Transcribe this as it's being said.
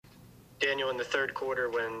Daniel, in the third quarter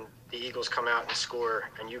when the Eagles come out and score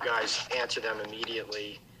and you guys answer them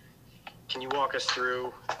immediately, can you walk us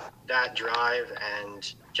through that drive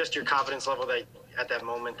and just your confidence level that at that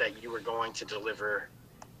moment that you were going to deliver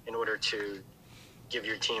in order to give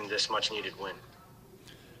your team this much-needed win?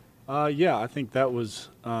 Yeah, I think that was,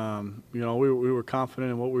 we were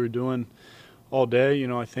confident in what we were doing all day.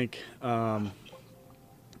 I think, from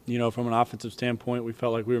an offensive standpoint, we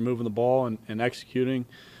felt like we were moving the ball and executing.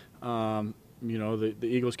 The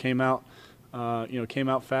Eagles came out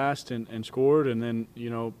fast and scored, and then,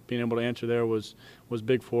 being able to answer there was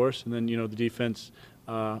big for us. And then, the defense,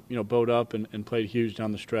 bowed up and played huge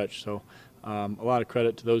down the stretch. So a lot of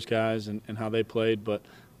credit to those guys and how they played. But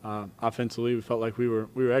offensively, we felt like we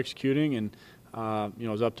were executing, and it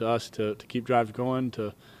was up to us to keep drives going,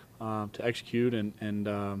 to execute,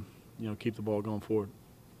 and keep the ball going forward.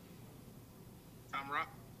 Tom Rock.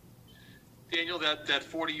 Daniel, that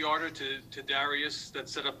 40-yarder to Darius that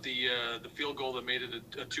set up the field goal that made it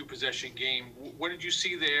a two-possession game. What did you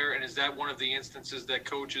see there, and is that one of the instances that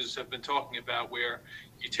coaches have been talking about where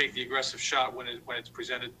you take the aggressive shot when it's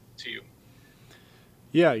presented to you?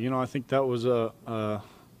 Yeah, I think that was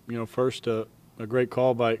first a great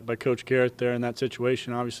call by Coach Garrett there in that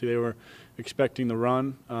situation. Obviously, they were expecting the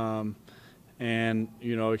run, and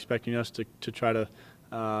expecting us to try to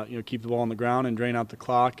keep the ball on the ground and drain out the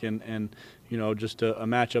clock, and just a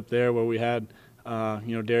matchup there where we had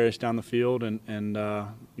Darius down the field and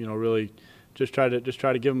really just try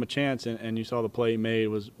to give him a chance, and you saw the play he made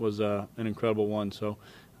was an incredible one. So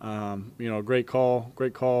great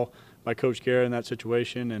call by Coach Garrett in that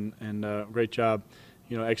situation, and great job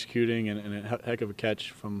executing, and a heck of a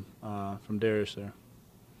catch from Darius there.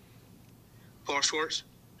 Paul Schwartz.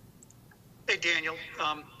 Hey, Daniel.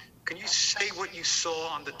 Can you say what you saw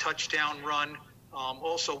on the touchdown run?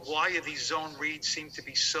 Also, why do these zone reads seem to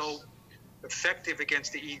be so effective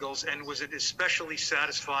against the Eagles? And was it especially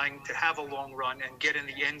satisfying to have a long run and get in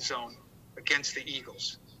the end zone against the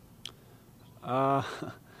Eagles?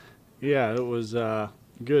 Yeah, it was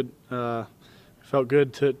good. Felt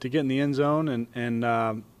good to get in the end zone,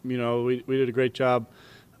 and we did a great job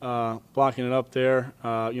blocking it up there.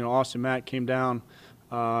 Austin Mack came down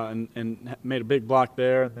and made a big block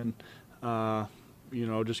there, and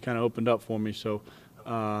then just kind of opened up for me. So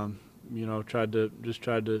tried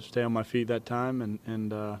to stay on my feet that time and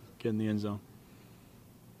get in the end zone.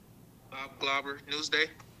 Bob Glauber, Newsday.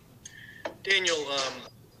 Daniel,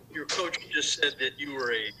 your coach just said that you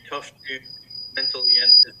were a tough dude, mentally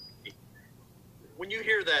and physically. When you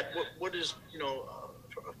hear that, what is,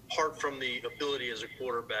 apart from the ability as a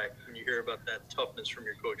quarterback, when you hear about that toughness from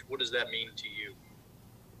your coach, what does that mean to you?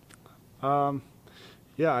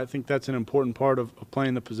 Yeah, I think that's an important part of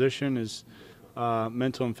playing the position is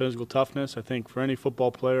mental and physical toughness. I think for any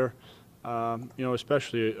football player,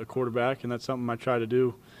 especially a quarterback, and that's something I try to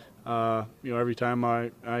do, every time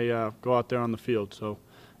I go out there on the field. So,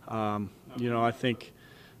 I think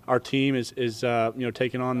our team is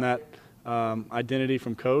taking on that identity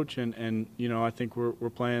from coach, and I think we're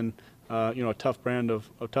playing a tough brand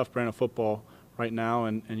of football right now,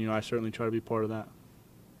 and I certainly try to be part of that.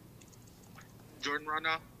 Jordan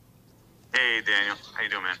Rondell. Hey, Daniel. How you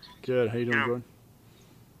doing, man? Good. How you doing, Jordan?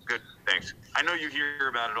 Good, thanks. I know you hear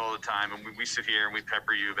about it all the time, and we sit here and we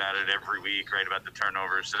pepper you about it every week, right, about the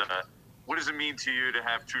turnovers. What does it mean to you to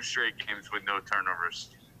have 2 straight games with no turnovers?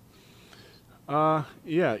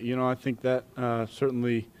 Yeah, I think that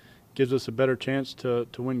certainly gives us a better chance to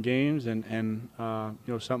win games, and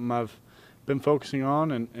something I've been focusing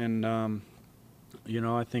on, and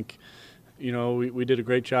I think we did a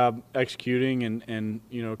great job executing, and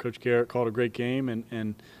Coach Garrett called a great game,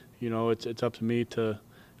 and it's up to me to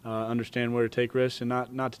understand where to take risks and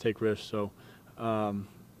not to take risks. So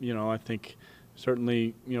I think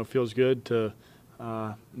certainly feels good to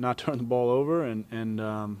not turn the ball over, and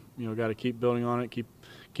got to keep building on it,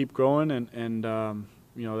 keep growing, and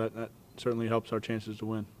that certainly helps our chances to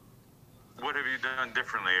win. What have you done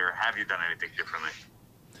differently, or have you done anything differently?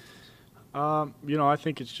 I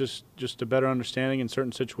think it's just a better understanding in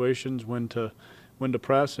certain situations when to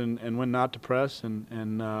press and when not to press, and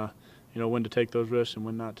when to take those risks and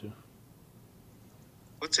when not to.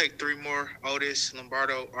 We'll take 3 more. Otis,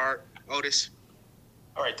 Lombardo, Art. Otis.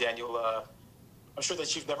 All right, Daniel. I'm sure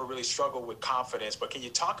that you've never really struggled with confidence, but can you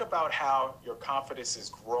talk about how your confidence is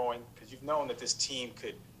growing? Because you've known that this team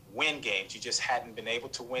could win games. You just hadn't been able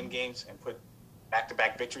to win games and put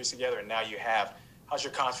back-to-back victories together, and now you have. How's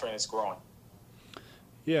your confidence growing?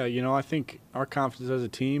 Yeah, I think our confidence as a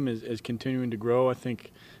team is continuing to grow. I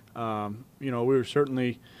think, we were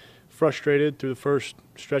certainly frustrated through the first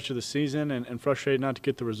stretch of the season and frustrated not to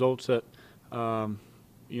get the results that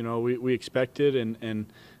we expected and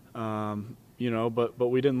but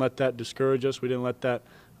we didn't let that discourage us. We didn't let that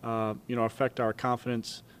affect our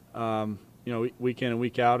confidence week in and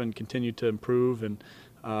week out, and continue to improve and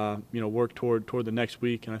work toward the next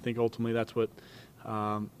week. And I think ultimately that's what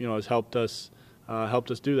has helped us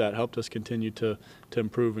do that, helped us continue to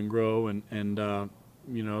improve and grow, and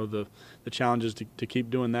the challenge is to keep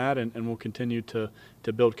doing that, and we'll continue to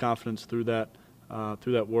build confidence through that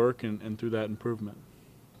work and through that improvement.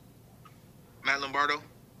 Matt Lombardo.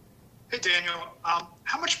 Hey, Daniel.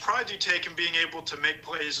 How much pride do you take in being able to make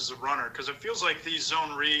plays as a runner? Because it feels like these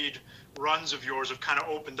zone read runs of yours have kind of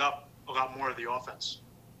opened up a lot more of the offense.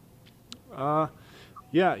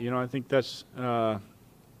 Yeah, I think that's a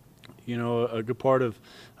good part of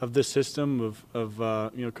this system of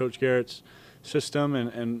Coach Garrett's system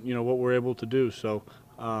and what we're able to do. So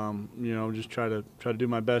just try to do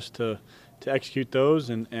my best to execute those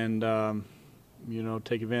and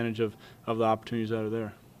take advantage of the opportunities that are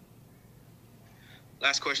there.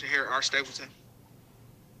 Last question here, Art Stapleton.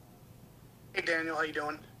 Hey, Daniel, how you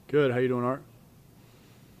doing? Good. How you doing, Art?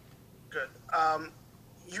 Good. I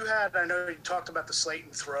know you talked about the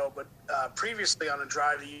Slayton throw, but previously on a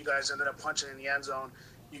drive that you guys ended up punching in the end zone,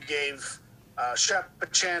 you gave Shep a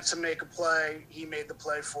chance to make a play. He made the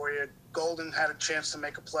play for you. Golden had a chance to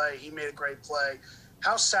make a play. He made a great play.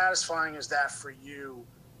 How satisfying is that for you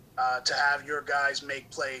to have your guys make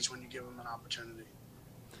plays when you give them an opportunity?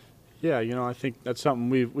 Yeah, I think that's something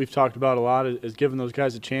we've talked about a lot, is giving those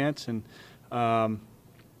guys a chance, and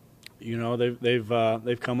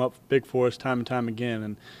they've come up big for us time and time again,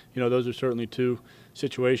 and those are certainly two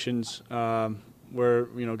situations where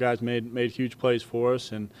guys made huge plays for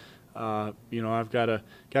us, and I've got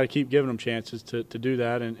to keep giving them chances to do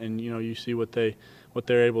that, and you see what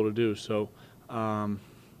they're able to do. So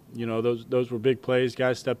those were big plays.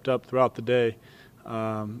 Guys stepped up throughout the day,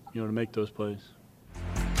 to make those plays.